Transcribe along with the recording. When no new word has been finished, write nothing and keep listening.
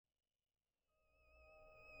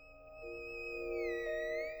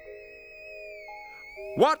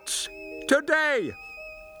What's today?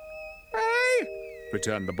 Eh?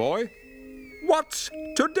 Returned the boy. What's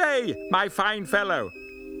today, my fine fellow?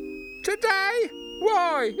 Today?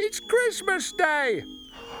 Why, it's Christmas Day.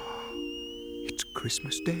 It's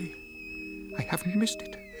Christmas Day. I haven't missed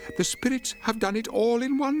it. The spirits have done it all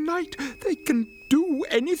in one night. They can do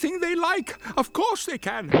anything they like. Of course they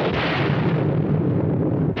can.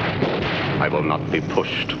 I will not be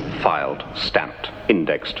pushed, filed, stamped,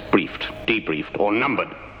 indexed, briefed, debriefed, or numbered.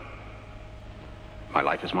 My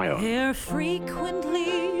life is my own. They're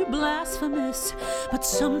frequently blasphemous, but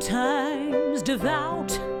sometimes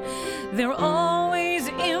devout. They're always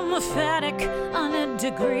emphatic on a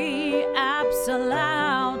degree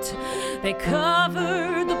absolute. They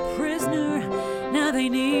covered the prisoner, now they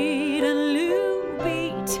need a new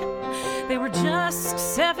beat. They were just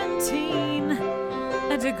 17,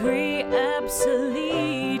 a degree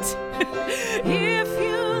obsolete. If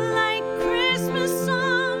you like Christmas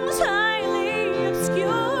songs highly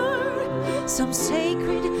obscure, some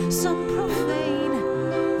sacred, some profane,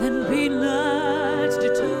 then be not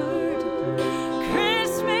deterred.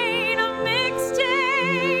 Chris made a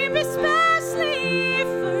mixtape especially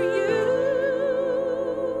for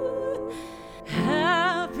you.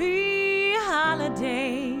 Happy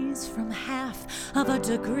holidays from half of a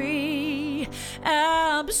degree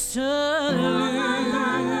absolute.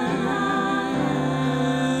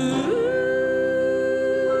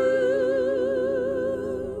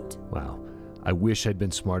 Wow. I wish I'd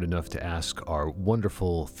been smart enough to ask our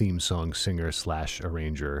wonderful theme song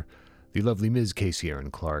singer/arranger, the lovely Ms. Casey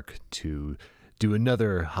Aaron Clark, to do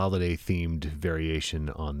another holiday-themed variation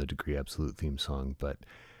on the Degree Absolute theme song, but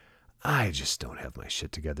I just don't have my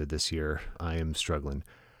shit together this year. I am struggling.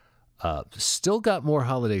 Still got more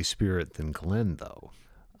holiday spirit than Glenn, though.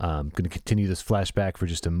 I'm going to continue this flashback for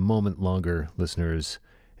just a moment longer, listeners,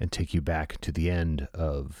 and take you back to the end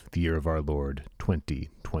of the year of our Lord,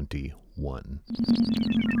 2021.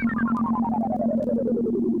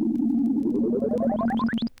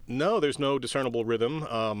 No, there's no discernible rhythm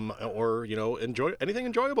or, enjoy anything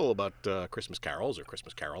enjoyable about Christmas carols or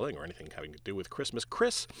Christmas caroling or anything having to do with Christmas.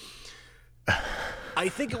 Chris, I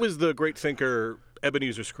think it was the great thinker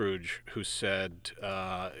Ebenezer Scrooge who said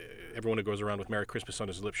everyone who goes around with Merry Christmas on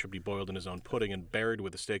his lips should be boiled in his own pudding and buried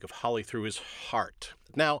with a stake of holly through his heart.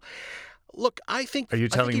 Now, look, I think... Are you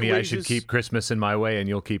telling me I should keep Christmas in my way and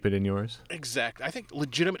you'll keep it in yours? Exactly. I think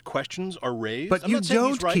legitimate questions are raised. But you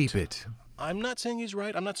don't keep it. I'm not saying he's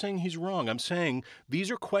right. I'm not saying he's wrong. I'm saying these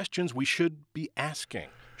are questions we should be asking.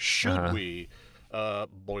 Should we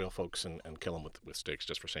boil folks and kill them with sticks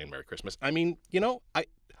just for saying Merry Christmas? I mean,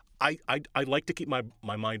 I like to keep my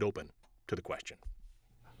mind open to the question.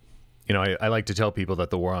 I like to tell people that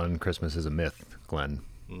the war on Christmas is a myth, Glenn.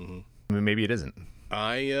 Mm-hmm. I mean, maybe it isn't.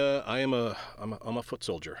 I'm a foot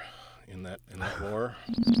soldier in that war.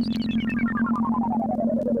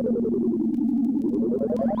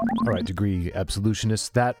 All right, Degree Absolutionists,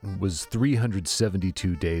 that was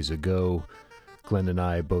 372 days ago. Glenn and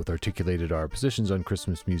I both articulated our positions on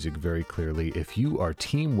Christmas music very clearly. If you are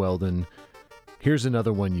Team Weldon, here's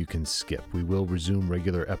another one you can skip. We will resume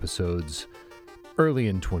regular episodes early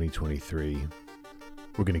in 2023.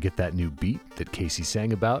 We're going to get that new beat that Casey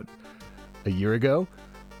sang about a year ago.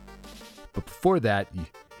 But before that,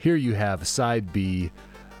 here you have side B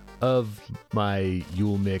of my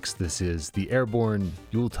Yule mix. This is the Airborne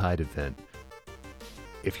Yuletide event.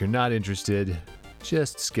 If you're not interested,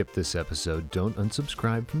 just skip this episode. Don't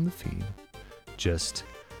unsubscribe from the feed. Just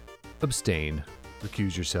abstain,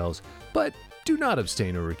 recuse yourselves. But do not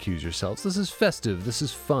abstain or recuse yourselves. This is festive, this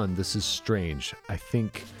is fun, this is strange. I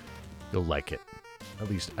think you'll like it.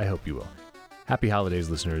 At least I hope you will. Happy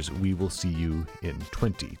holidays, listeners. We will see you in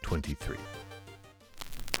 2023.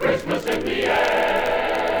 Christmas in the air!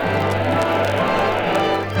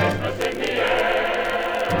 Christmas in the air!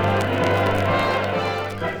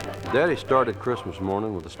 Daddy started Christmas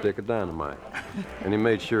morning with a stick of dynamite, and he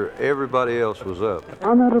made sure everybody else was up.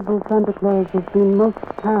 Honorable Santa Claus has been most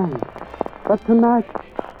kind, but tonight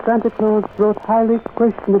Santa Claus brought highly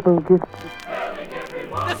questionable gifts.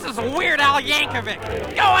 This is Weird Al Yankovic.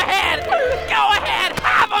 Go ahead,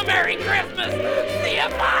 have a Merry Christmas. See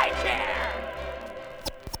if I care.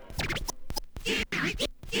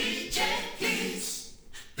 DJ, please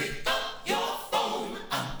pick up your phone.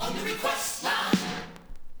 I'm on the request line.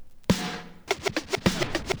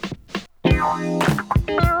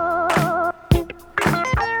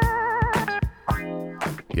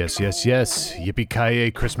 Yes.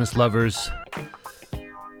 Yippee-ki-yay, Christmas lovers.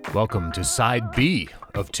 Welcome to Side B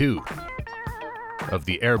of 2 of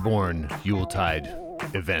the Airborne Yuletide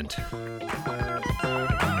event.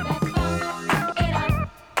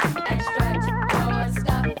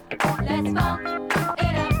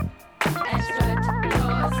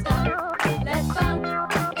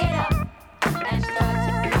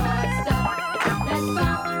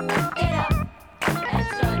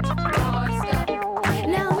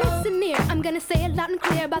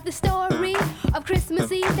 the story of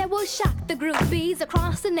Christmas Eve that will shock the groupies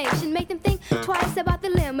across the nation, make them think twice about the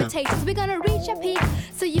limitations. We're gonna reach our peak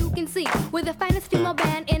so you can see we're the finest female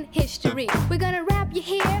band in history. We're gonna rap you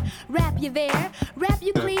here, rap you there, rap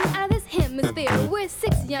you clean out of this hemisphere. We're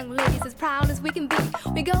 6 young ladies as proud as we can be.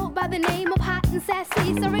 We go by the name of Hot and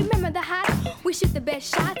Sassy, so remember the hot. We shoot the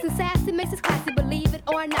best shots and sassy makes us classy, believe it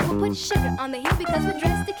or not. We'll put sugar on the heat because we're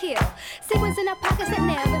dressed to kill. Sequins in our pockets that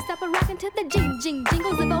never stop a rockin' to the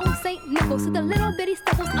jingles of old St. Nichols, to the little bitty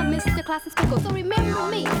stubbles of Mr. Claus and Sprinkles. So remember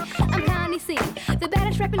me, I'm Connie C, the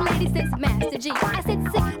baddest rapping lady since Master G. I said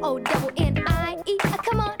C-O-double-N-I-E.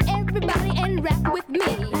 Come on, everybody, and rap with me.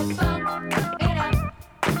 Let's funk it up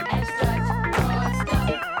and stretch your stuff.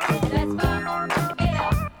 Let's funk it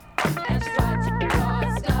up and stretch your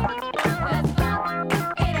stuff. Let's funk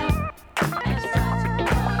it up and stretch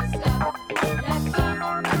your stuff. Let's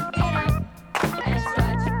funk it up and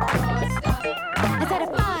stretch your stuff. Instead of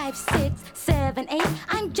 5, 6, 7, 8,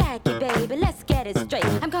 I'm Jackie, baby. Let's get it straight.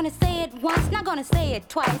 I'm gonna say it once, not gonna say it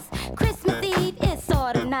twice. Christmas Eve is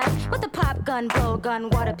sort of nice with a pop gun, blow gun,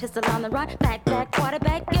 water pistol on the run. Backpack,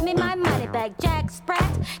 quarterback, give me my money back. Jack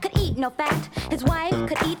Sprat could eat no fat. His wife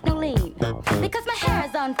could eat no lean. Because my hair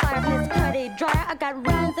is on fire from this pretty dryer. I got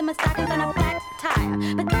runs in my stockings and a flat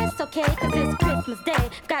tire. But that's okay, cause it's Christmas Day.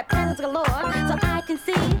 I've got presents galore, so I can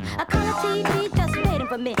see a color TV just waiting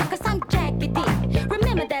for me. Cause I'm Jackie D.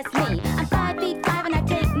 Remember that's me. I'm 5 feet 5 and I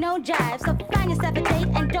take no jive. So find yourself a date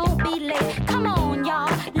and don't be late. Come on, y'all,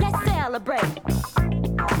 let's celebrate.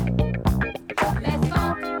 Let's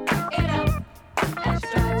funk it up and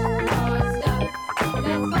stretch your stuff.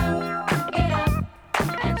 Let's funk it up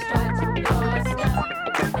and stretch your stuff.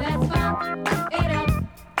 Let's funk it up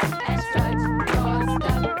and stretch your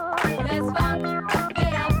stuff. Let's funk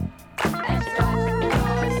it up and stretch your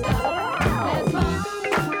stuff. Let's funk.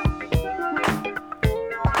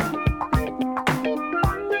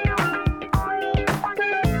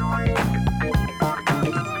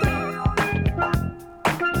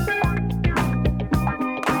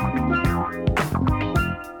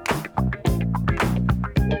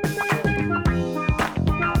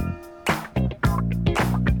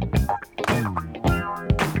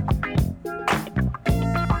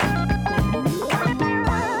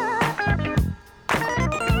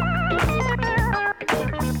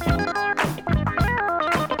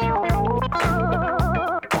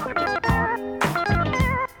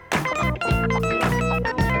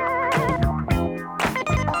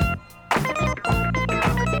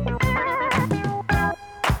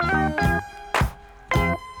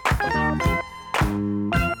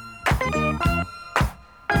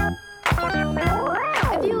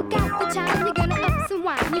 If you got the time, you're gonna up some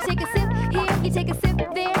wine. You take a sip here, you take a sip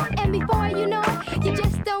there, and before you know it, you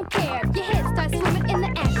just don't care. Your head starts swimming in the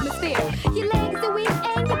atmosphere. Your legs are weak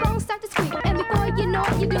and your bones start to squeak. And before you know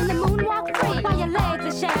it, you're doing the moonwalk free. While your legs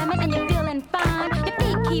are shamming and you're feeling fine, your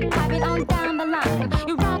feet keep piping on down the line.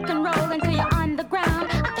 You rock and roll until you're on the ground.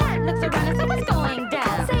 A cat looks around and says, what's going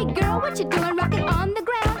down? Say, girl, what you doing rocking on the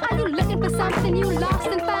ground? Are you looking for something you lost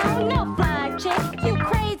and found? No, fly chick, you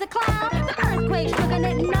crazy clown. The earthquake's looking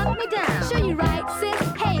at knock me down. Sure you right, sis?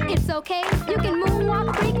 Hey, it's okay. You can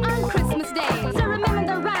moonwalk freak on Christmas Day. So remember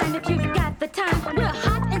the rhyme if you've got the time. We're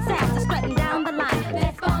hot and sassy, strutting down the line.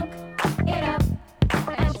 Let's funk it up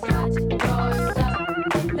and stretch your stuff.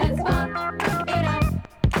 Let's funk it up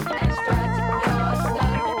and stretch your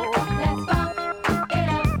stuff. Let's funk it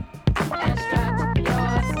up and stretch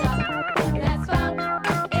your stuff. Let's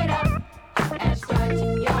funk it up and stretch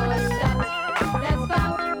your stuff. Let's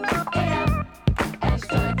funk it up and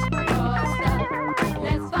stretch your stuff.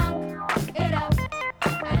 Let's funk it up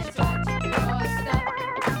and stretch your stuff.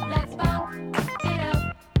 Let's funk it up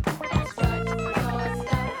and stretch your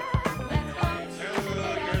stuff. Let's funk it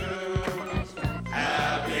up and stretch.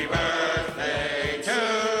 Happy birthday to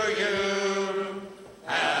you.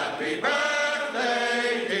 Happy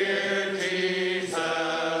birthday, dear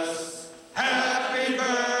Jesus. Happy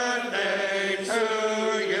birthday to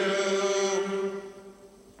you.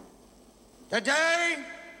 Today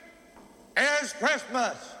is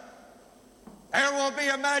Christmas. There will be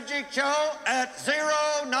a magic show at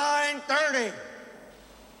 0930.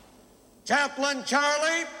 Chaplain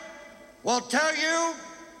Charlie will tell you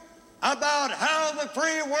about how the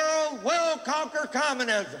free world will conquer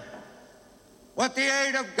communism with the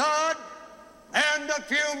aid of God and a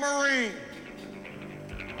few Marines.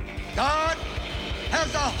 God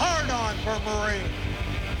has a hard-on for Marines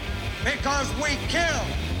because we kill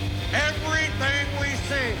everything we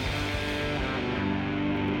see.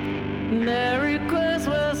 Merry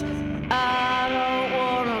Christmas, I don't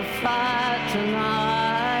wanna fight tonight.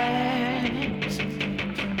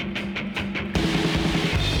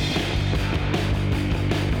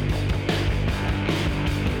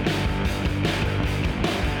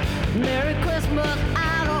 Christmas,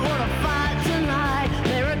 I don't wanna fight tonight.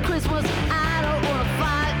 Merry Christmas, I don't wanna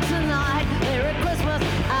fight tonight. Merry Christmas,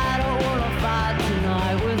 I don't wanna fight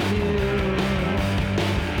tonight with you.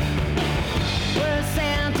 Where's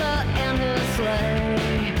Santa and his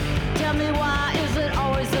sleigh? Tell me, why is it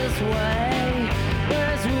always this way?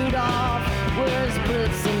 Where's Rudolph? Where's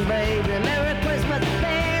Blitzen, baby? Merry Christmas,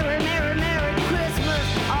 Merry, Merry, Merry Christmas.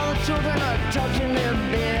 All the children are touching their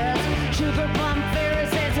beds. Sugar plum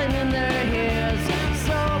fairies dancing in their hairs.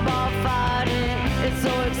 Snowball fighting, it's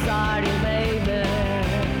so exciting, baby.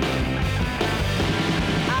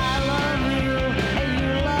 I love you and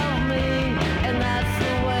you love me, and that's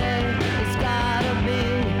the way it's gotta be.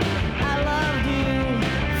 I loved you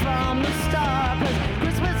from the start, 'cause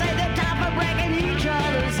Christmas ain't the time for breaking each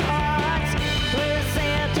other's hearts. Where's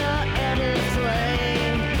Santa and his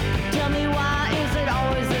sleigh? Tell me, why is it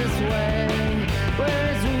always this way?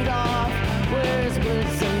 Where's Rudolph? Where's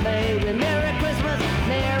Blitzen, baby? Merry Christmas,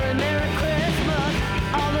 Merry, Merry Christmas.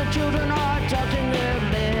 All the children are touching their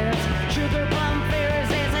beds. Sugar plum fairies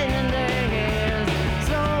dancing in their hairs.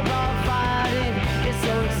 Snowball fighting, it's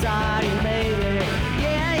so exciting, baby.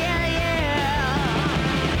 Yeah, yeah, yeah.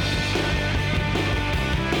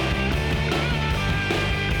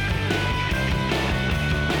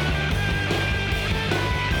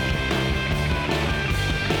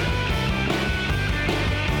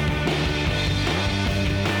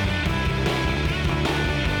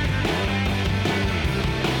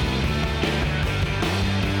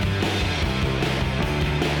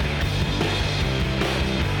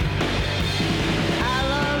 I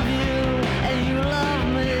love you and you love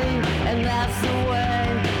me, and that's the way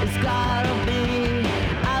it's gotta be.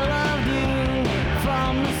 I love you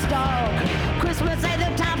from the start. Christmas ain't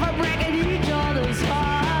the time for breaking each other's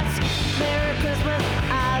hearts. Merry Christmas,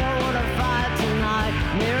 I don't wanna fight tonight.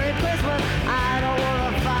 Merry Christmas, I don't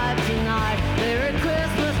wanna fight tonight. Merry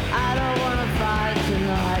Christmas, I don't wanna fight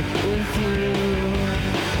tonight with you.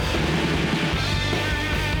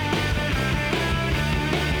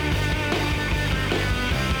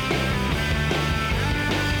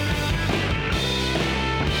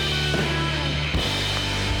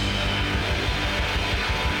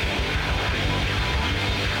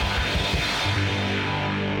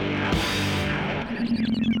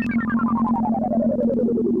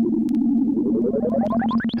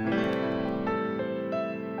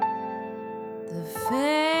 The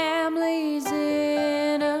family's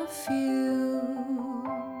in a feud.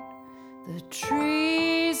 The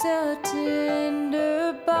tree's a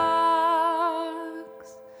tinder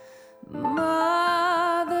box.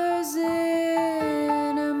 Mother's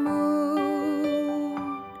in a mood.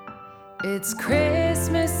 It's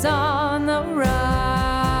Christmas on the rocks.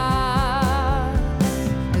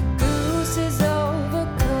 The goose is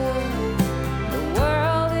overcooked. The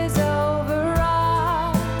world is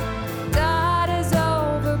overwrought. God is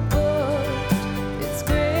overbooked. It's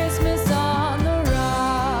Christmas on the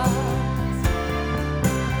rocks.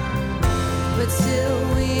 But still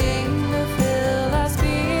we aim to fill our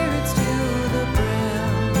spirits to the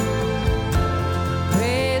brim.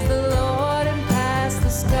 Praise the Lord and pass the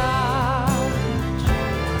star.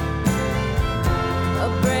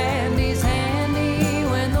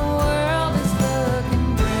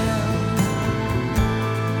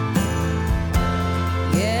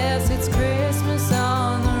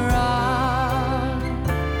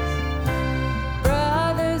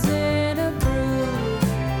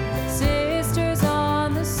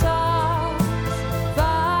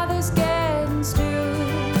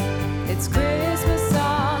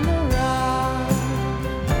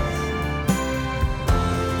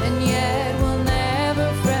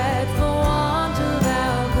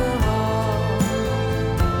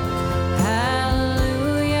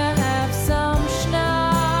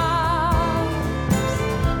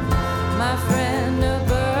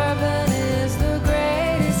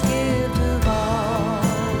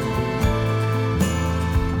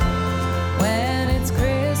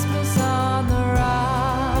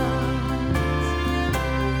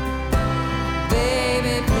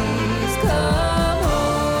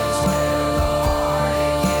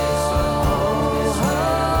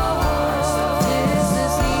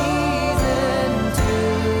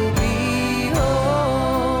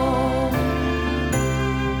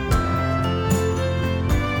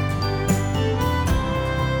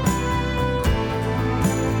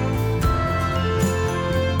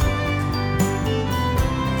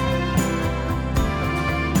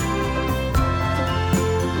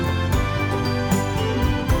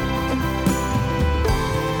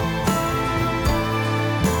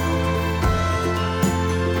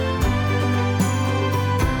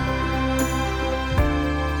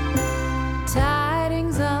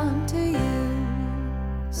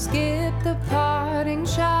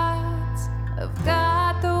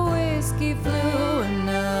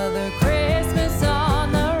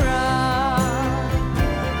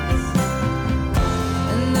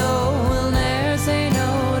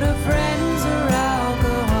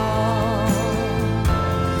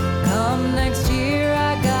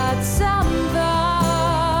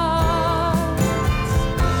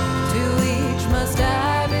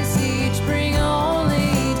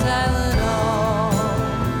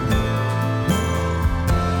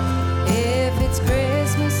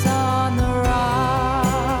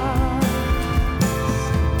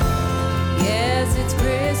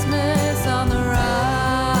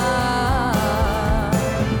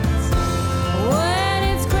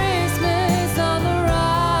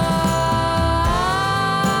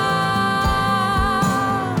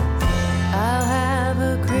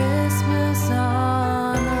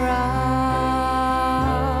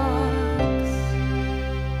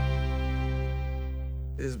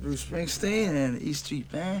 Bruce Springsteen and the E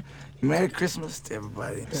Street Band. Merry Christmas to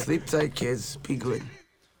everybody. Sleep tight, kids. Be good.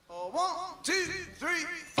 1, 2, 3,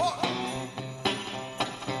 4.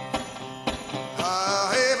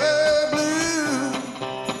 I have a blue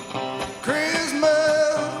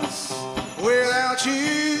Christmas without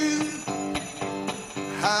you.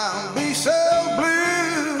 I'll be so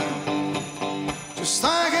blue just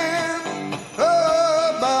thinking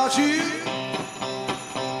about you.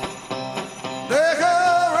 Decorations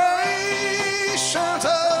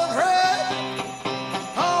of red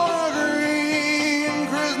on a green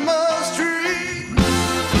Christmas tree.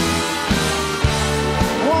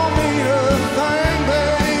 Want me to thank,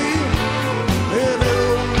 babe, if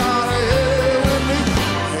you're not here with me.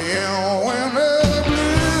 Yeah, when the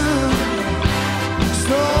blue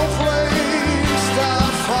snowflakes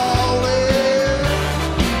start falling,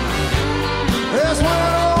 that's when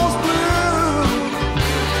those blue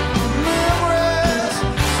memories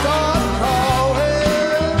start calling.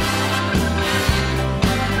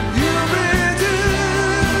 You've been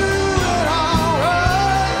doing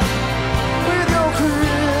alright with your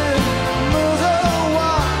Christmas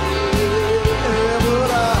away,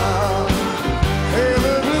 but I'll have a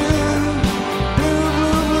blue, blue,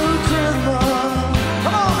 blue, blue Christmas.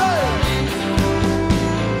 Come on, babe.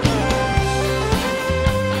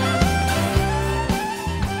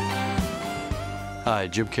 Hi,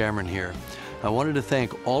 Jim Cameron here. I wanted to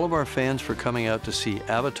thank all of our fans for coming out to see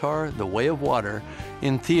Avatar: The Way of Water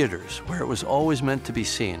in theaters, where it was always meant to be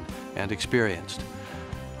seen and experienced.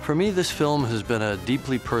 For me, this film has been a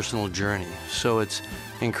deeply personal journey, so it's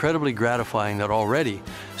incredibly gratifying that already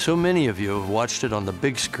so many of you have watched it on the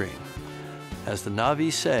big screen. As the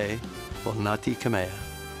Na'vi say, Volnati Kamea.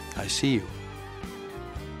 I see you.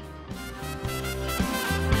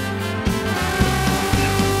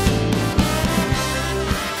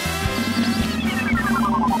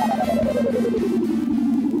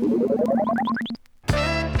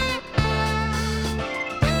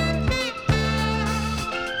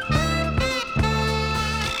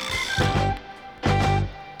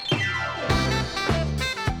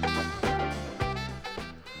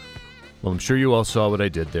 Well, I'm sure you all saw what I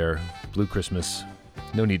did there. Blue Christmas.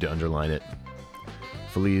 No need to underline it.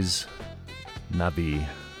 Feliz Navi.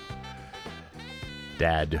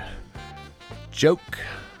 Dad. Joke.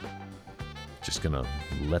 Just gonna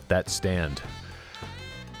let that stand.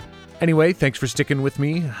 Anyway, thanks for sticking with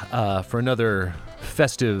me for another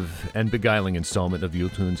festive and beguiling installment of Yule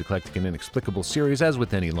Tunes' eclectic and inexplicable series. As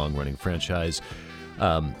with any long-running franchise,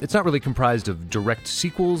 it's not really comprised of direct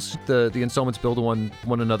sequels. The installments build on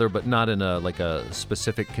one another, but not in a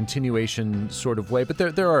specific continuation sort of way. But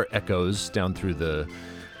there are echoes down through the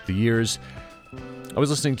years. I was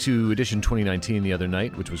listening to edition 2019 the other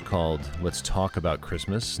night, which was called Let's Talk About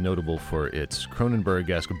Christmas, notable for its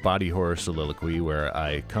Cronenberg-esque body horror soliloquy where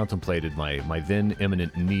I contemplated my then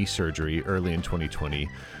imminent knee surgery early in 2020,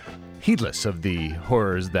 heedless of the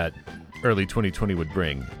horrors that early 2020 would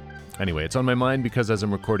bring. Anyway, it's on my mind because as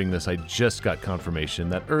I'm recording this, I just got confirmation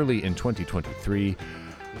that early in 2023,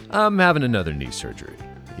 I'm having another knee surgery.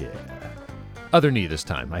 Yeah. Other knee this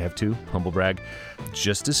time. I have two, humble brag.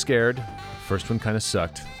 Just as scared. First one kind of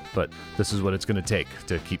sucked, but this is what it's going to take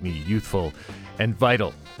to keep me youthful and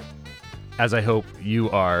vital, as I hope you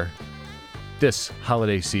are this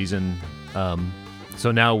holiday season.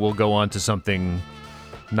 So now we'll go on to something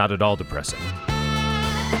not at all depressing.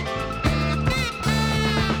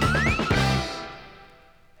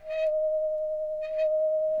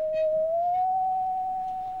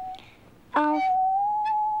 Alf,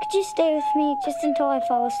 could you stay with me just until I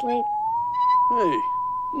fall asleep? Hey,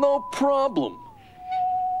 no problem.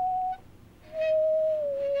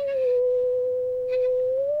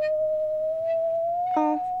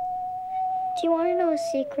 Alf, do you want to know a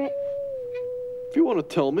secret? If you want to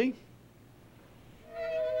tell me.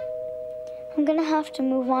 I'm gonna have to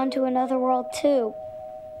move on to another world too.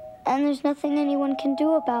 And there's nothing anyone can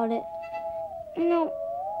do about it. You know,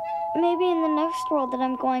 maybe in the next world that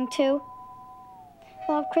I'm going to,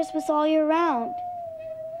 we'll have Christmas all year round.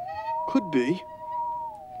 Could be.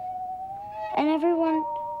 And everyone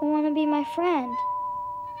will want to be my friend.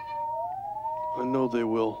 I know they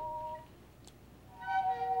will.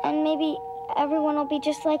 And maybe everyone will be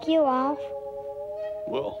just like you, Alf.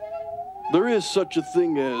 Well, there is such a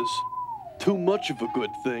thing as too much of a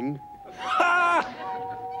good thing.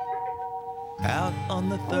 Out on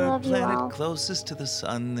the third you, planet Alf. closest to the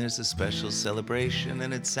sun, there's a special celebration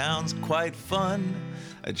and it sounds quite fun.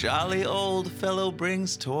 A jolly old fellow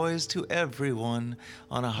brings toys to everyone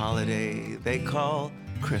on a holiday they call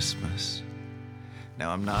Christmas. Now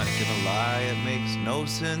I'm not gonna lie, it makes no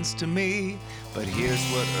sense to me, but here's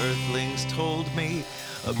what Earthlings told me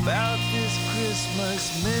about this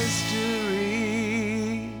Christmas mystery.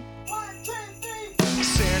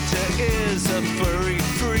 Santa is a furry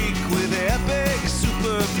freak with epic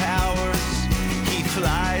superpowers. He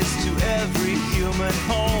flies to every human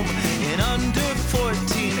home in under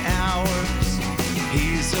 14 hours.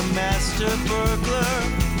 He's a master burglar,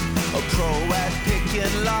 a pro at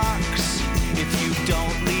picking locks. If you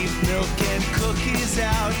don't leave milk and cookies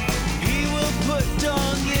out, he will put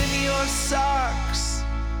dung in your socks.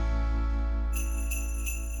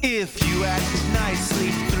 If you act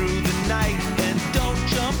nicely through the night and don't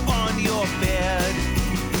jump on your bed,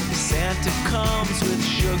 Santa comes with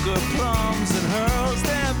sugar plums and hurls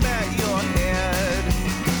them at your head.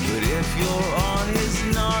 But if you're on his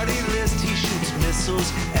naughty list, he shoots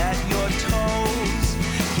missiles at your toes.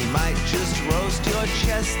 He might just roast your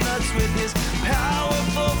chestnuts with his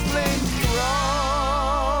powerful flamethrower.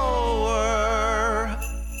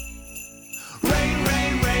 Rain,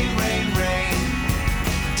 rain, rain, rain, rain.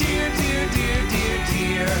 Dear, dear, dear, dear,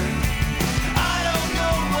 dear. I don't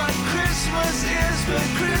know what Christmas is, but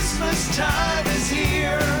Christmas time is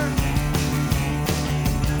here.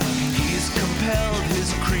 He's compelled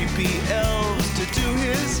his creepy elves to do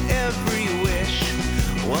his every wish.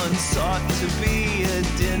 One sought to be a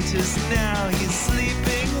dentist, now he's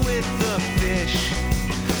sleeping with the fish.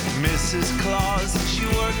 Mrs. Claus, she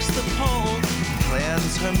works the pole,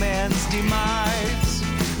 plans her man's demise.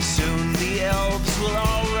 Soon the elves will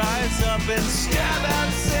all rise up and stab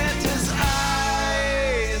out Santa's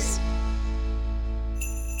eyes.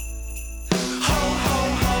 Ho, ho,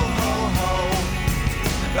 ho, ho, ho.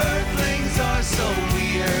 Earthlings are so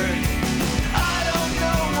weird. I don't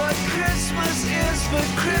know what Christmas is, but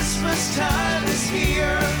Christmas time is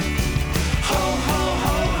here. Ho, ho,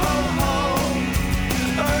 ho, ho, ho.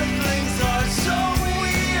 Earthlings are so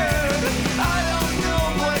weird. I don't know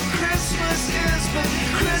what Christmas is, but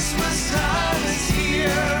Christmas time is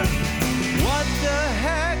here. What the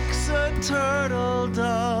heck's a turtle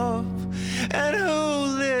dove? And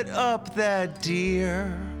who lit up that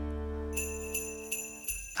deer?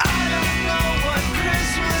 I don't know what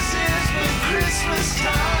Christmas is, but Christmas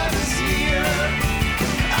time is here.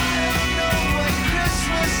 I don't know what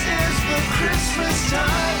Christmas is, but Christmas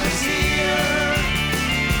time is here.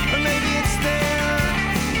 Or maybe it's there,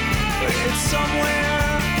 or it's somewhere.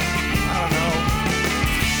 I don't know.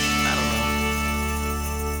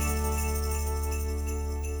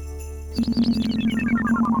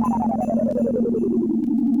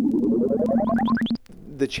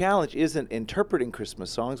 The challenge isn't interpreting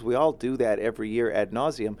Christmas songs. We all do that every year ad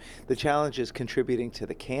nauseum. The challenge is contributing to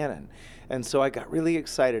the canon. And so I got really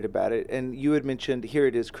excited about it. And you had mentioned Here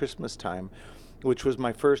It Is Christmas Time, which was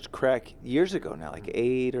my first crack years ago now, like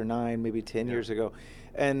 8 or 9, maybe 10 years ago.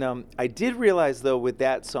 And I did realize, though, with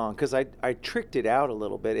that song, because I tricked it out a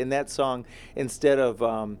little bit. In that song, instead of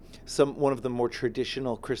one of the more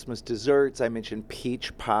traditional Christmas desserts, I mentioned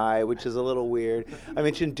peach pie, which is a little weird. I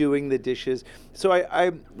mentioned doing the dishes. So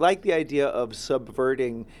I like the idea of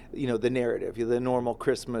subverting, the narrative, the normal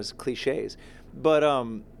Christmas cliches. But,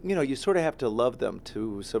 you sort of have to love them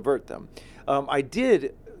to subvert them. I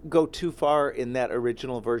did go too far in that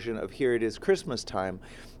original version of Here It Is Christmas Time,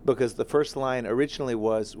 because the first line originally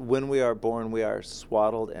was, when we are born, we are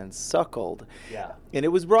swaddled and suckled. Yeah. And it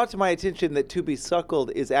was brought to my attention that to be suckled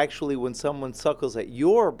is actually when someone suckles at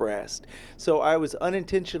your breast. So I was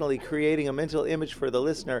unintentionally creating a mental image for the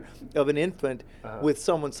listener of an infant with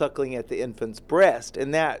someone suckling at the infant's breast,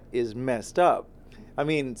 and that is messed up. I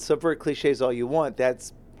mean, subvert cliches all you want,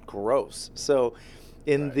 that's gross. So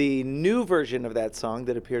in the new version of that song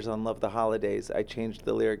that appears on Love the Holidays, I changed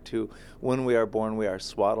the lyric to, when we are born, we are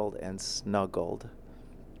swaddled and snuggled.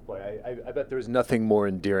 Boy, I bet there's nothing more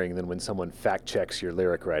endearing than when someone fact-checks your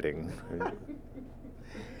lyric writing.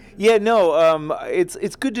 Yeah, no,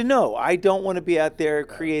 it's good to know. I don't want to be out there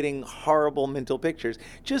creating horrible mental pictures,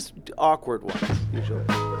 just awkward ones, usually.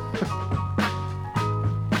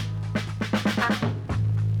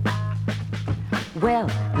 Well,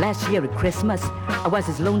 last year at Christmas, I was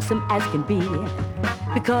as lonesome as can be,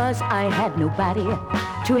 because I had nobody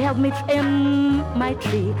to help me trim my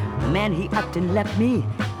tree. The man, he upped and left me.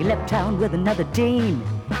 He left town with another dame.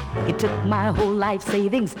 He took my whole life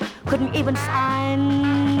savings, couldn't even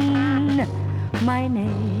sign my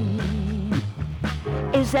name.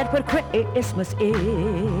 Is that what Christmas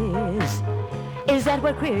is? Is that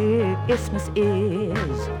what Christmas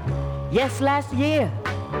is? Yes, last year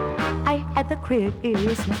I had the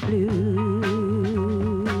Christmas blues.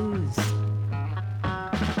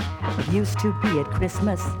 It used to be at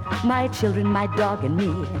Christmas, my children, my dog, and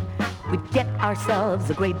me, we'd get ourselves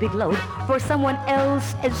a great big load for someone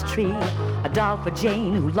else's tree. A doll for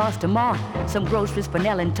Jane who lost her mom, some groceries for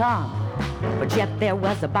Nell and Tom. For Jeff there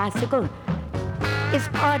was a bicycle. His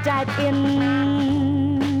pa died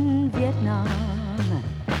in Vietnam.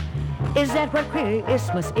 Is that what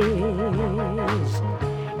Christmas is?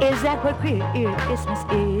 Is that what Christmas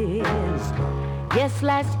is? Yes,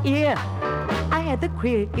 last year I had the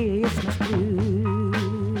Christmas blues.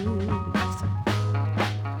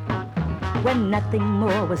 When nothing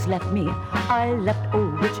more was left me, I left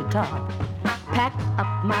old Wichita, packed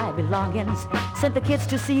up my belongings, sent the kids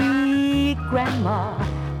to see Grandma.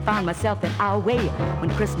 Found myself in our way when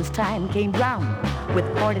Christmas time came round, with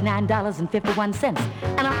 $49.51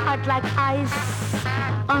 and a heart like ice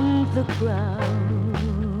on the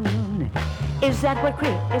ground. Is that what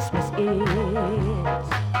Christmas is?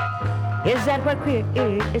 Is that what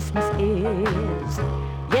Christmas is?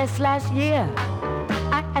 Yes, last year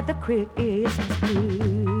I had the Christmas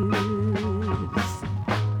blues.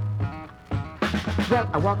 Well,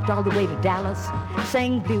 I walked all the way to Dallas,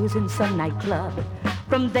 sang blues in some nightclub.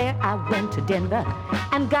 From there I went to Denver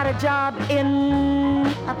and got a job in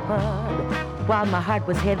a pub. While my heart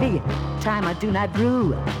was heavy, time I do not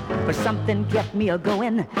brew, for something kept me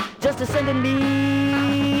a-going, just a-sending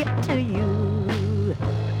me to you,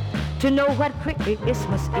 to know what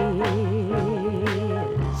Christmas is.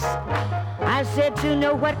 I said to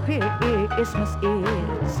know what Christmas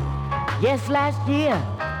is. Yes, last year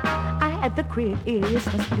I had the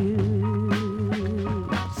Christmas blues.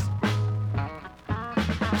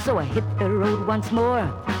 So I hit the road once more,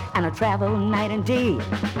 and I traveled night and day.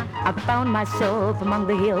 I found myself among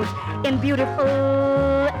the hills in beautiful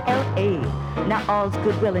L.A. Now all's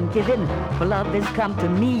goodwill and giving, for love has come to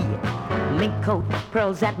me. Mink coat,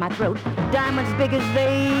 pearls at my throat, diamonds big as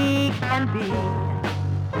they can be.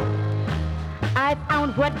 I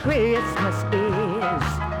found what Christmas is.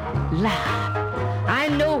 Laugh, I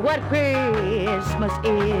know what Christmas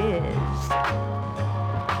is.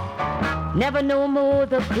 Never no more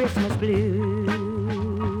the Christmas blues.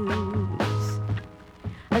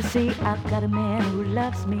 I see I've got a man who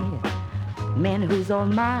loves me, a man who's all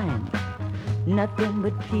mine. Nothing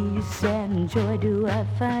but peace and joy do I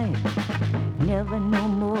find. Never no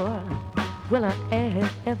more will I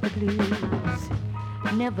have the blues.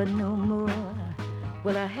 Never no more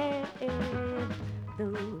will I have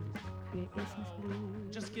those Christmas blues.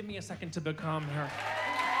 Just give me a second to become her.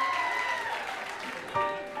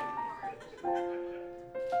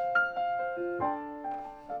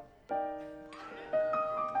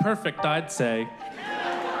 Perfect, I'd say.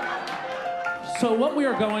 So what we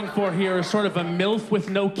are going for here is sort of a MILF with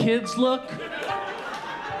no kids look.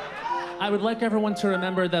 I would like everyone to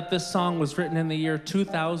remember that this song was written in the year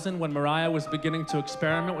 2000 when Mariah was beginning to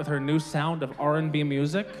experiment with her new sound of R&B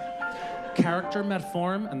music. Character met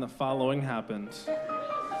form, and the following happened.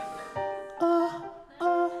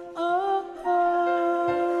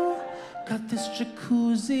 Got this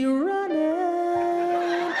jacuzzi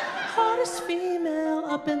running, hottest female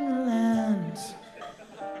up in the land.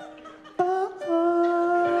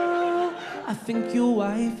 I think your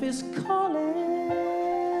wife is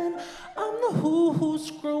calling. I'm the who's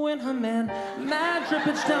screwing her man. Mad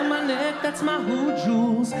drippage down my neck, that's my who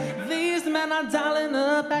jewels. These men are dialing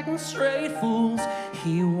up, acting straight fools.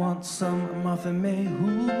 He wants some Martha May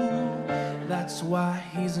who. That's why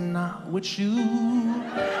he's not with you.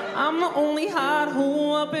 I'm the only hot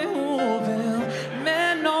who up in Whoville.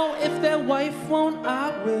 Men know if their wife won't,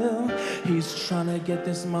 I will. He's trying to get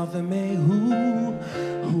this Mother May who.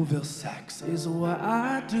 Whoville sex is what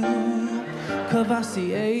I do.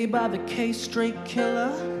 Cavassier by the K straight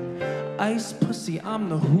killer. Ice pussy, I'm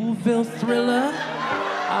the Whoville thriller.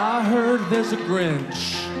 I heard there's a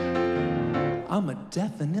Grinch. I'ma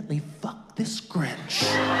definitely fuck this Grinch.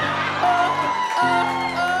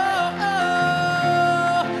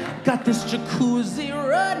 Got this jacuzzi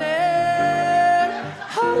running,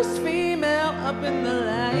 hottest female up in the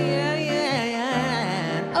land.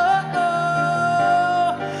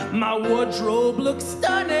 My wardrobe looks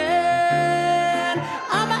stunning.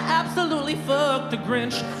 I'ma absolutely fuck the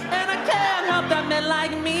Grinch, and I can't help that men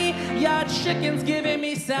like me. Your chicken's giving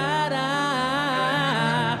me side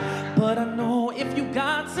eye, but I know if you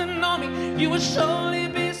got to know me, you would surely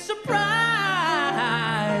be surprised.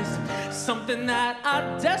 Something that I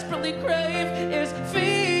desperately crave is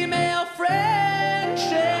female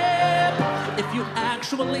friendship. If you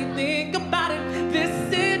actually think about it, this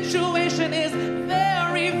situation is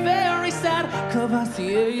very, very sad.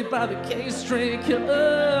 Cavassier by the K straight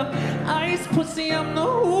killer. Ice pussy, I'm the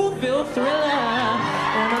Whoville thriller.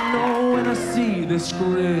 And I know see this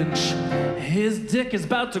Grinch. His dick is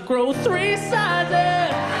about to grow 3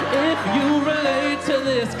 sizes. If you relate to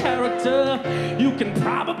this character, you can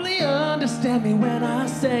probably understand me when I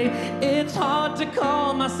say it's hard to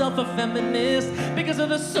call myself a feminist because of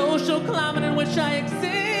the social climate in which I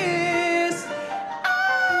exist.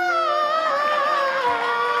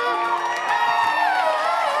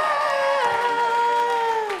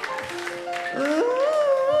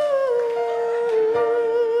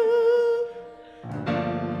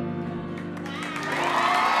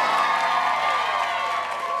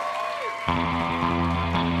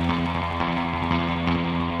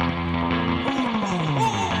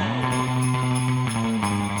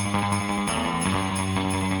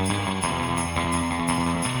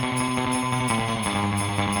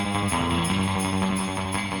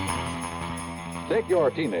 Take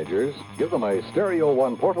your teenagers, give them a Stereo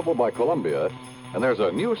One portable by Columbia, and there's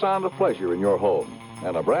a new sound of pleasure in your home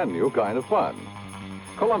and a brand new kind of fun.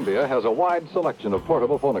 Columbia has a wide selection of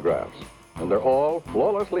portable phonographs, and they're all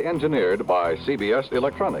flawlessly engineered by CBS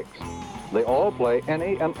Electronics. They all play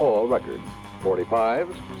any and all records,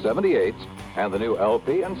 45s, 78s, and the new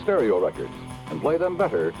LP and stereo records, and play them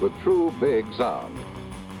better with true big sound.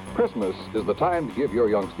 Christmas is the time to give your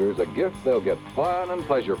youngsters a gift they'll get fun and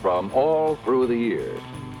pleasure from all through the year.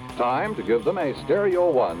 Time to give them a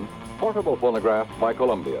Stereo One portable phonograph by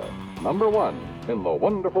Columbia, #1 in the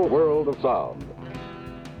wonderful world of sound.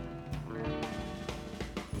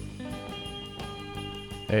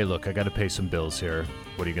 Hey, look, I got to pay some bills here.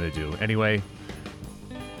 What are you going to do? Anyway,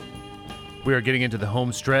 we are getting into the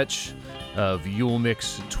home stretch of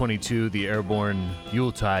Yulemix 22, the Airborne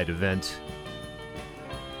Yuletide event.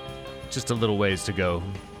 Just a little ways to go.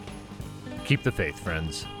 Keep the faith,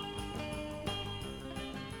 friends.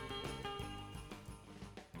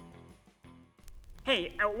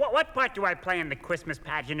 Hey, what part do I play in the Christmas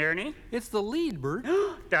pageant, Ernie? It's the lead, Bert.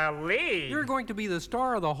 The lead? You're going to be the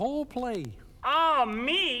star of the whole play. Oh,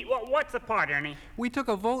 me? What's the part, Ernie? We took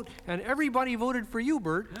a vote, and everybody voted for you,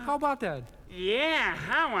 Bert. How about that? Yeah,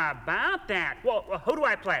 how about that? Well, who do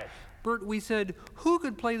I play? Bert, we said, who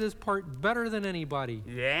could play this part better than anybody?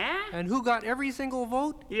 Yeah? And who got every single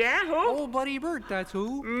vote? Yeah, who? Old Buddy Bert, that's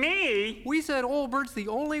who. Me? We said old Bert's the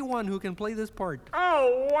only one who can play this part.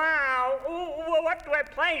 Oh, wow. What do I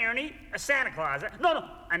play, Ernie? A Santa Claus? No,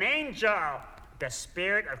 an angel. The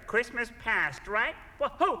spirit of Christmas past, right?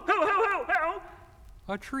 Well, who?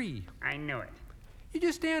 A tree. I knew it. You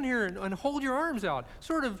just stand here and hold your arms out,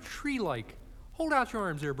 sort of tree-like. Hold out your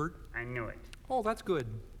arms there, Bert. I knew it. Oh, that's good.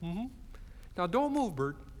 Now don't move,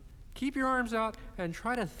 Bert. Keep your arms out and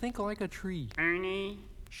try to think like a tree. Ernie.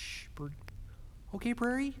 Shh, Bert. Okay,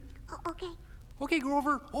 Prairie? Okay. Okay,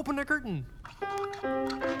 Grover, open the curtain. Hold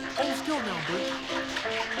still now, Bert.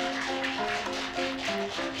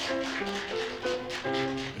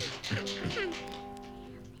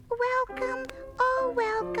 Welcome, oh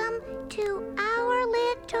welcome to our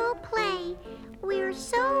little play. We're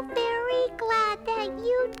so very glad that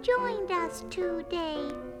you joined us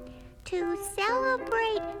today. To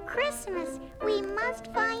celebrate Christmas, we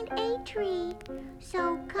must find a tree.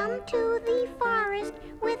 So come to the forest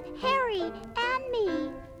with Harry and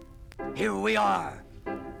me. Here we are,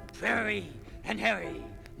 Prairie and Harry,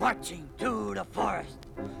 marching through the forest,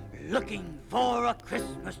 looking for a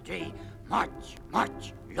Christmas tree. March,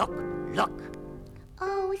 march, look, look.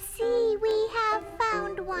 Oh, see, we have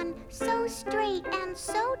found one so straight and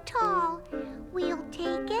so tall. We'll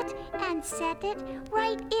take it and set it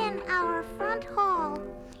right in our front hall.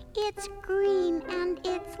 It's green and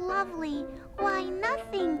it's lovely. Why,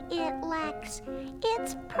 nothing it lacks.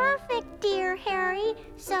 It's perfect, dear Harry,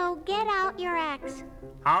 so get out your axe.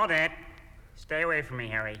 Hold it. Stay away from me,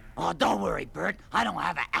 Harry. Oh, don't worry, Bert. I don't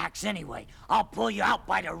have an axe anyway. I'll pull you out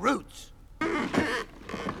by the roots.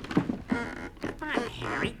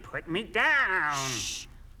 Harry, put me down. Shh.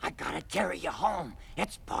 I gotta carry you home.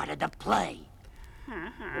 It's part of the play.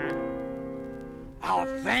 Our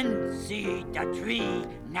friends see the tree.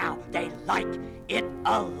 Now they like it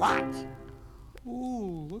a lot.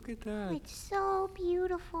 Ooh, look at that. It's so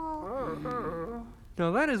beautiful.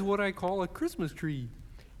 Now that is what I call a Christmas tree.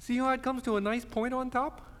 See how it comes to a nice point on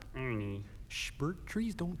top? Ernie. Shh, Bert,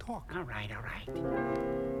 trees don't talk. All right.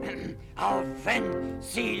 Our friends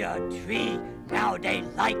see the tree. Now they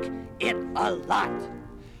like it a lot.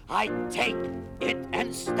 I take it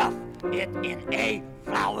and stuff it in a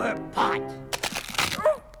flower pot.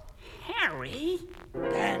 Harry?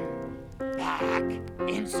 Then back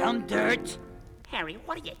in some dirt. Harry,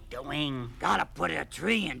 what are you doing? Gotta put a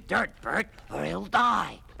tree in dirt, Bert, or it'll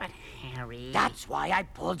die. But Harry... That's why I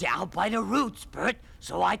pulled you out by the roots, Bert,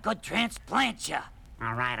 so I could transplant you.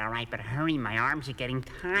 All right, but hurry, my arms are getting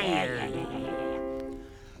tired.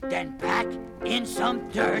 Yeah. Then pack in some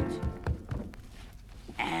dirt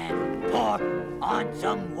and pour on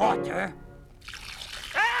some water.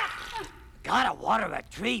 Gotta water a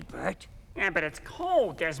tree, Bert. Yeah, but it's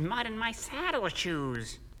cold. There's mud in my saddle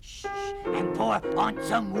shoes. Shh. And pour on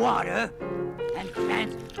some water and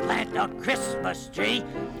plant a Christmas tree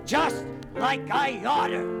just like I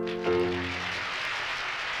oughter.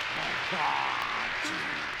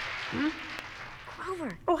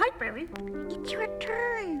 Grover. Oh, hi, Barry. It's your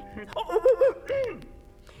turn.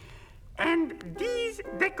 And these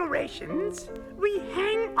decorations we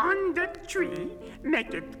hang on the tree,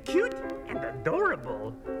 make it cute and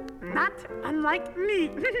adorable. Not unlike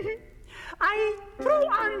me. I throw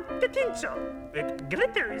on the tinsel. It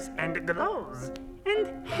glitters and glows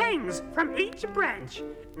and hangs from each branch,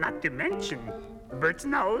 not to mention Bert's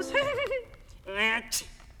nose.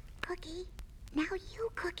 Cookie, now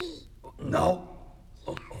you, Cookie. No.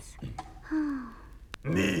 Yes.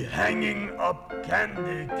 Me hanging up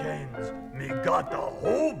candy canes. Me got a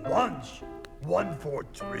whole bunch. One for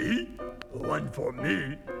tree, one for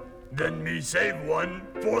me. Then me save one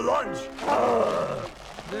for lunch.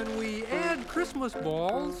 Then we add Christmas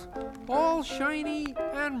balls, all shiny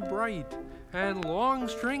and bright, and long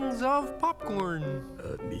strings of popcorn.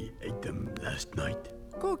 Me ate them last night.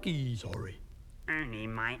 Cookie. Sorry. Ernie,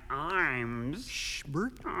 my arms. Shh,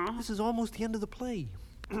 Bert. This is almost the end of the play.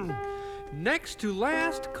 Next to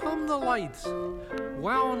last come the lights,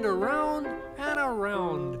 wound around and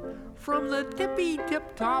around, from the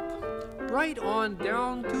tippy-tip top, right on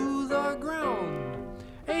down to the ground.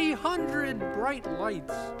 100 bright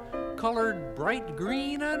lights, colored bright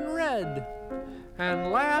green and red.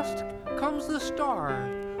 And last comes the star,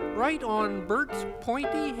 right on Bert's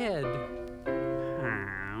pointy head.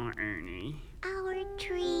 Oh, Ernie. Our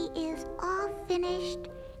tree is all finished,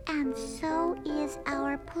 and so is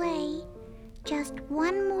our play. Just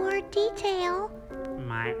one more detail.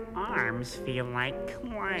 My arms feel like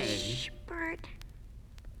clay. Shh, Bert.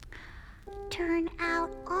 Turn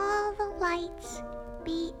out all the lights.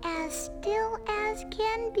 Be as still as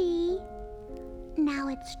can be. Now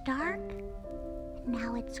it's dark.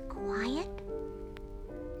 Now it's quiet.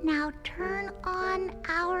 Now turn on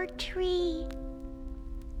our tree.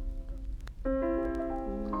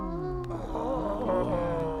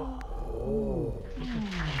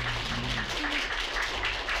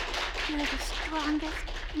 You're the strongest,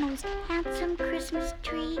 most handsome Christmas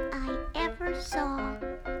tree I ever saw.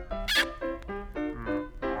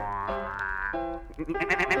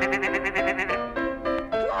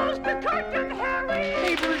 Close the curtain, Harry!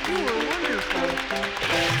 Hey, Bert, you were wonderful.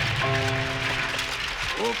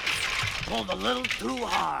 Oops, pulled a little too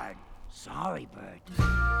hard. Sorry, Bert.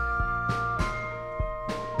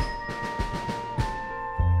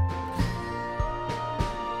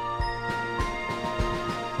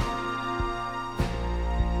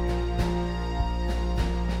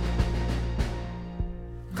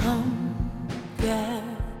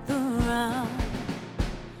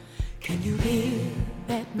 Can you hear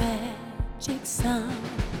that magic sound?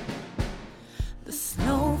 The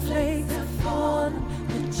snowflakes are falling,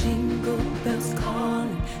 the jingle bells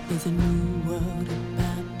calling. There's a new world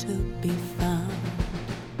about to be found.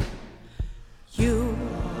 You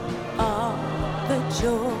are the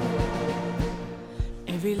joy,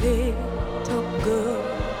 every little girl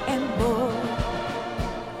and boy.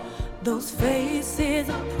 Those faces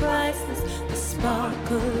are priceless, the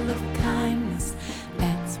sparkle of kindness.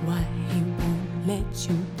 That's why he won't let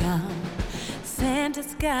you down.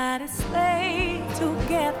 Santa's got his sleigh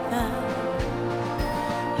together.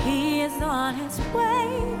 He is on his way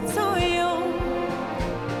to you.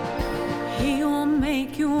 He won't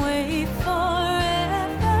make you wait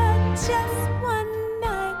forever. Just one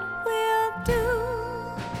night will do.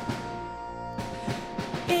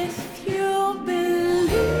 If you believe,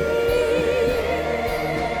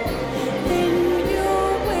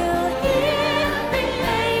 will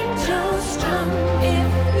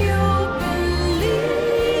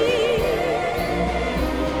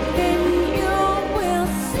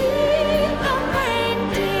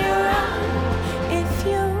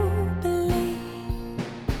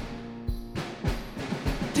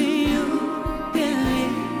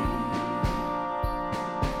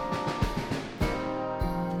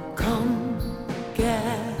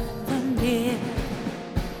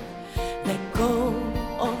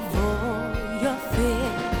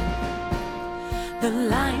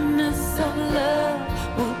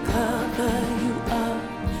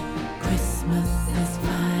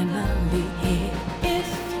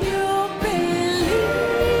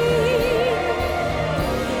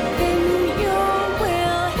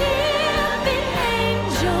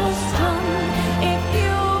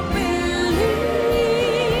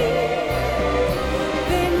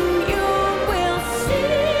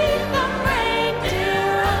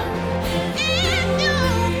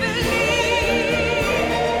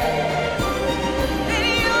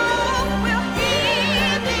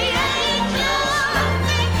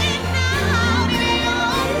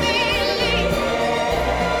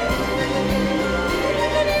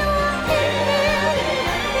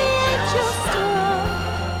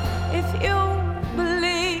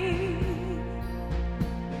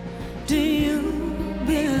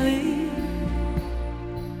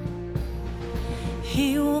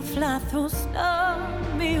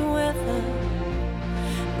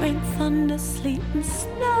thunder, sleet, and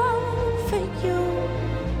snow for you.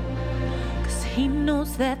 'Cause he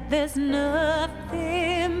knows that there's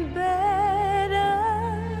nothing better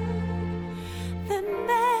than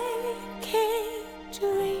making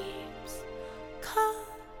dreams come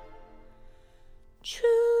true.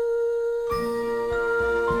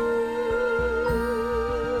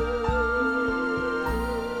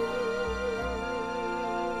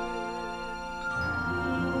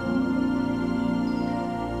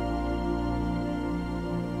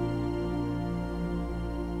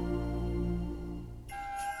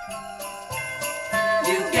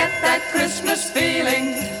 You get that Christmas feeling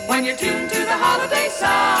when you're tuned to the holiday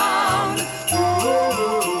sound.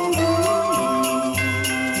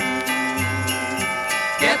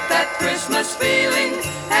 Get that Christmas feeling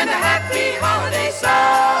and a happy holiday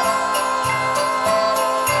sound.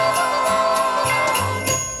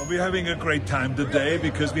 We're having a great time today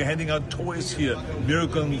because we're handing out toys here,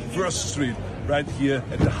 Miracle on 1st Street, right here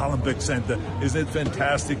at the Hallenbeck Center. Isn't it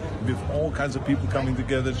fantastic? We have all kinds of people coming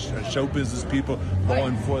together, show business people, law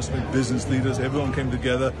enforcement, business leaders, everyone came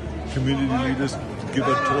together, community leaders, to give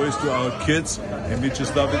out toys to our kids, and we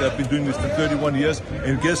just love it. I've been doing this for 31 years,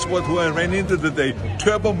 and guess what, who I ran into today?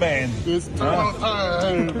 Turbo Man.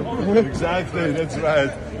 Exactly, that's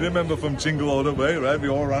right. Remember from Jingle All the Way, right? We're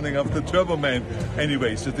all running after Turbo Man.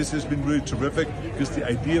 Anyway, so this has been really terrific, because the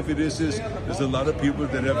idea of it is there's a lot of people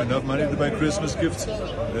that have enough money to buy Christmas gifts.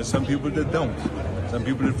 There's some people that don't. Some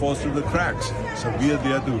people that fall through the cracks. So we are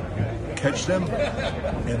there to catch them,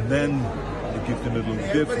 and then we give them a little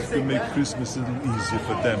gift to make Christmas a little easier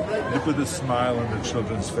for them. We put a smile on the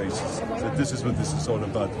children's faces. So this is what this is all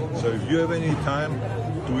about. So if you have any time,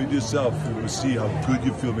 do it yourself. You will see how good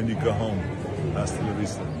you feel when you go home. Hasta la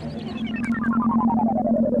vista.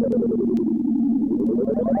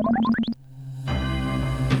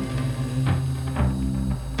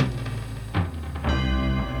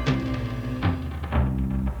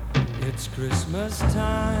 It's Christmas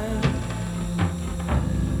time.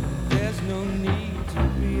 There's no need to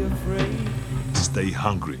be afraid. Stay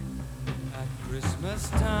hungry. At Christmas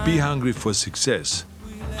time. Be hungry for success.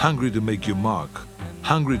 Hungry to make your mark.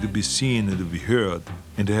 Hungry to be seen and to be heard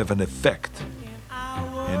and to have an effect.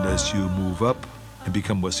 And as you move up and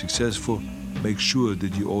become more successful, make sure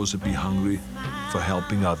that you also be hungry for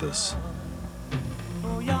helping others.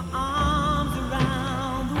 Throw your arms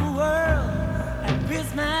around the world at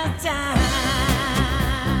Christmas time.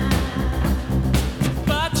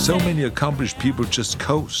 So many accomplished people just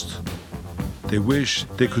coast. They wish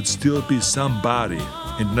they could still be somebody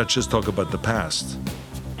and not just talk about the past.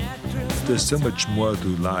 There's so much more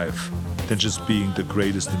to life than just being the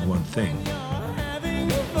greatest in one thing.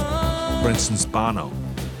 For instance, Bono.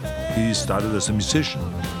 He started as a musician,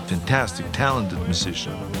 fantastic, talented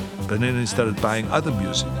musician. But then he started buying other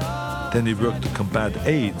music. Then he worked to combat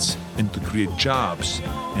AIDS and to create jobs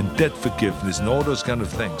and debt forgiveness and all those kind of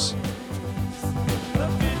things.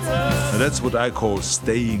 And that's what I call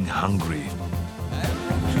staying hungry.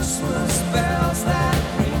 Christmas bells that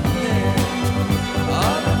ring in,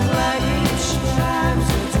 all the clanging chimes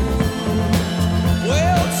of doom.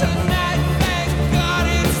 Well, tonight, thank God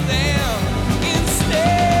it's them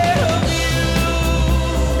instead of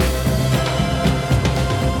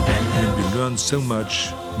And we learn so much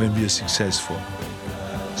when we are successful.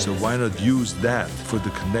 So why not use that for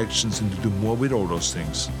the connections and to do more with all those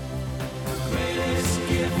things? greatest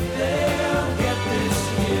gift they'll get this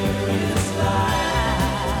year is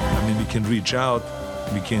life. I mean, we can reach out,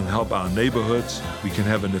 we can help our neighborhoods, we can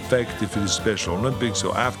have an effect if it is Special Olympics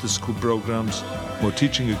or after-school programs, or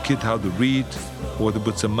teaching a kid how to read, or to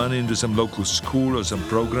put some money into some local school or some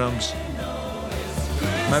programs.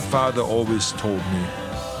 My father always told me,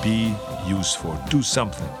 be useful, do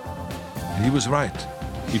something. And he was right.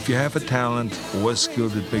 If you have a talent or a skill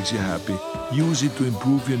that makes you happy, use it to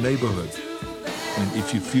improve your neighborhood. And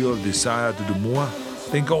if you feel a desire to do more,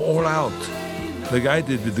 then go all out, like I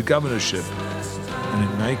did with the governorship. And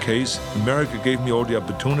in my case, America gave me all the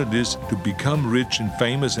opportunities to become rich and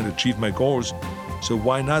famous and achieve my goals. So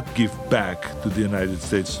why not give back to the United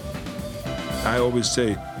States? I always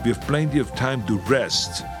say, we have plenty of time to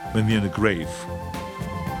rest when we're in a grave.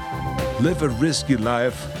 Live a risky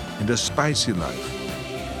life and a spicy life.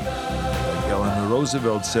 Like Eleanor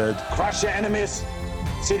Roosevelt said, crush your enemies,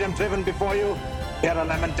 see them driven before you, hear the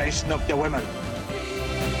lamentation of the women.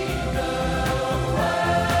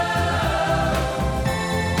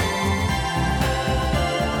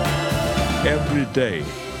 every day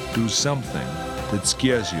do something that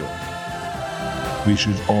scares you. We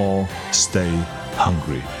should all stay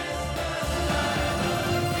hungry.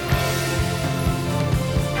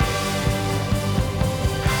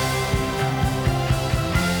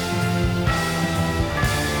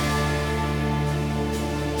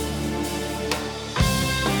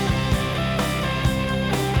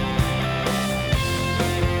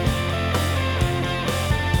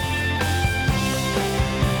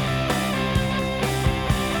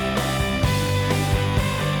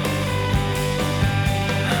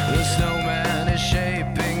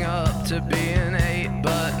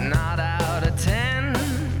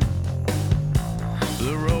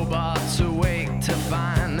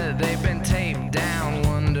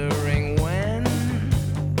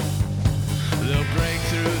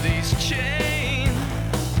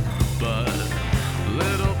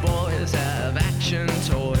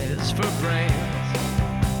 for brains.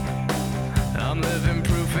 I'm living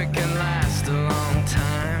proof it can last a long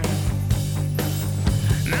time.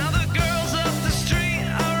 Now the girls up the street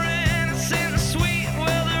are innocent and sweet.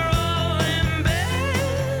 Well, they're all in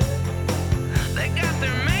bed. They got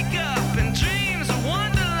their makeup and dreams of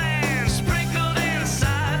Wonderland sprinkled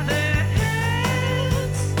inside their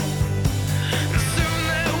heads. And soon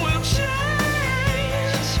they will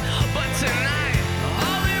change. But tonight,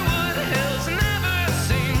 Hollywood Hills never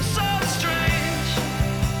seem so strange.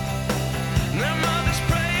 Their mothers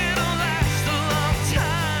pray it'll last a long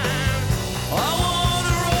time. I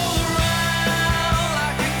wanna roll around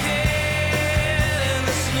like a kid in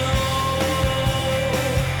the snow.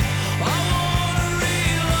 I wanna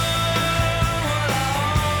relearn what I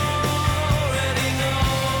already know.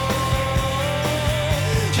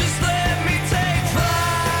 Just let me take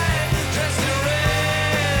flight, dressed in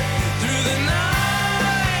red, through the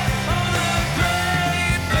night on a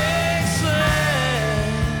great big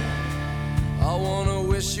sled. I wanna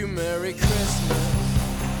wish you Merry Christmas.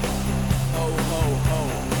 Ho, ho, ho.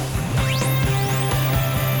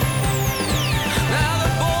 Now the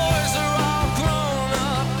boys are all grown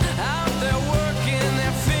up, out there working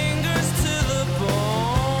their fingers to the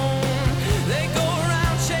bone. They go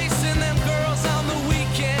around chasing them girls on the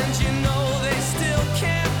weekends. You know they still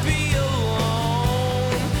can't be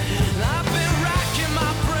alone. And I've been racking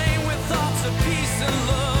my brain with thoughts of peace and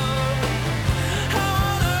love. How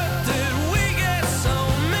on earth did we get so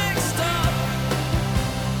mixed up?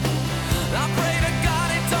 I pray to God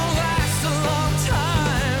it don't last a long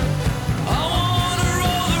time. I wanna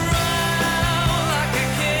roll around like a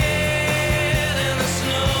kid in the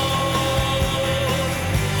snow.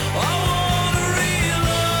 I wanna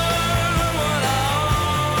relearn what I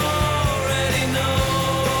already know.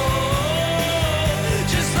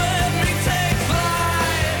 Just let me take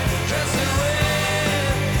flight, dressed in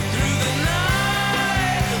red, through the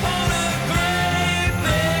night on a great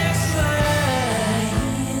big sled.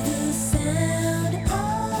 The sound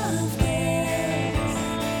of gas.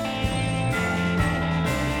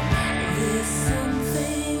 There's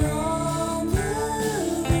something on the roof. I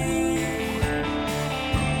wonder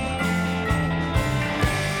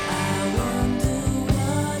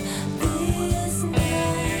what this night will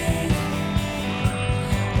bring.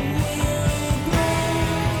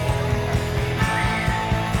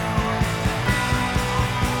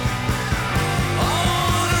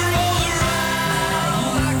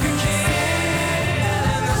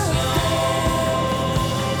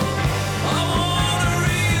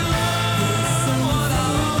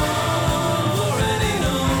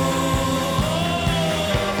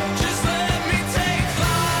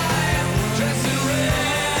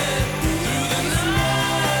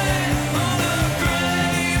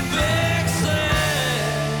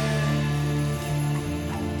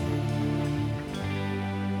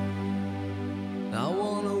 I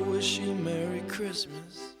wanna wish you Merry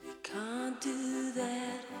Christmas. Can't do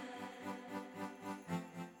that.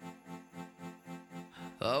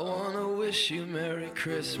 I wanna wish you Merry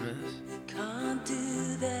Christmas. Can't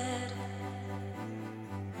do that.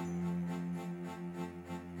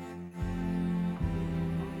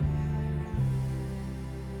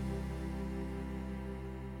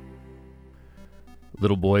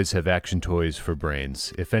 Little boys have action toys for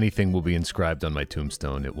brains. If anything will be inscribed on my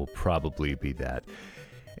tombstone, it will probably be that.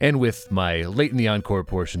 And with my late in the encore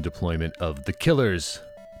portion deployment of The Killers'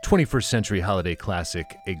 21st Century Holiday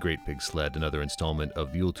Classic, A Great Big Sled, another installment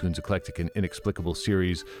of the Yule Tunes Eclectic and Inexplicable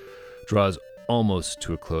series, draws almost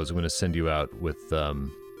to a close. I'm going to send you out with a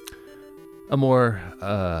more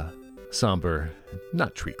somber,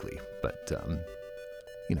 not treacly, but,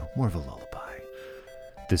 more of a lullaby.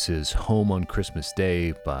 This is Home on Christmas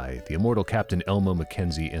Day by the immortal Captain Elmo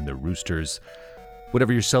Mackenzie and the Roosters.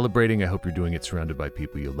 Whatever you're celebrating, I hope you're doing it surrounded by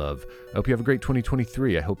people you love. I hope you have a great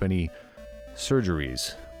 2023. I hope any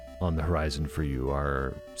surgeries on the horizon for you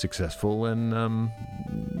are successful and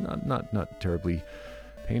not terribly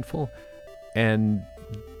painful. And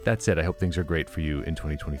that's it. I hope things are great for you in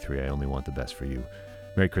 2023. I only want the best for you.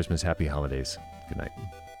 Merry Christmas. Happy holidays. Good night.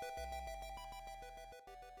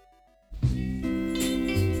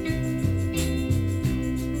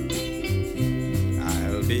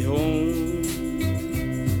 I'll be home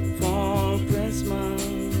for Christmas.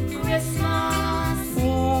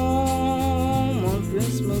 Home on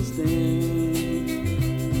Christmas Day.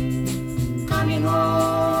 Coming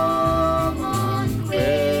home on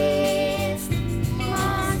Christmas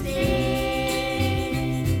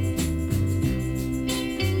Day.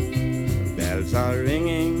 Bells are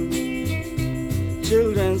ringing,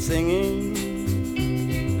 children singing.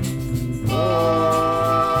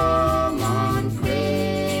 Home on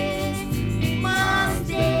Christmas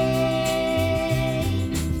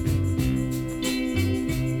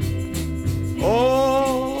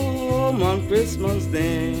Christmas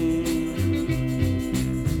Day.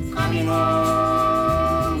 Coming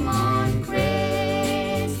home on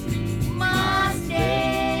Christmas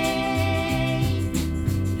Day.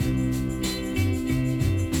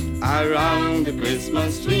 Around the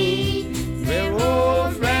Christmas tree, where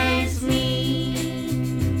old friends meet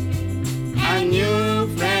and new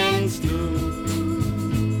friends too,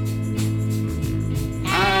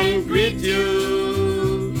 and greet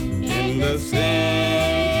you in the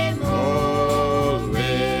same old way.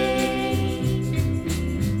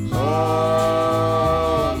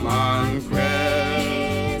 Home on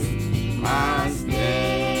Christmas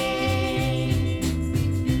Day.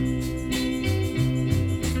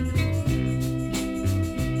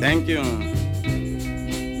 Thank you.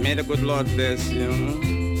 May the good Lord bless you.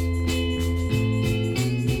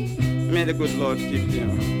 May the good Lord keep you.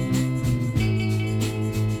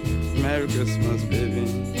 Merry Christmas, baby.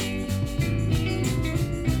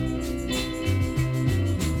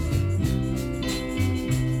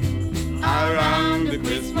 Around the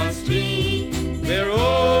Christmas tree, where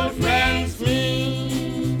old friends meet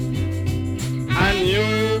and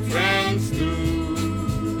new friends too,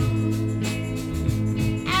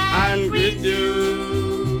 and greet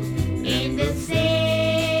you in the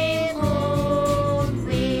same old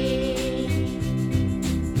way.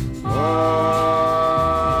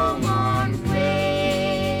 Home on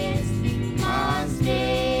Christmas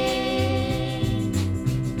Day.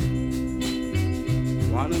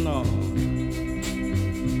 One and all,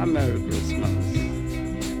 a Merry Christmas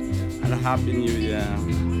and a Happy New Year.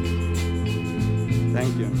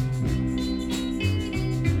 Thank you.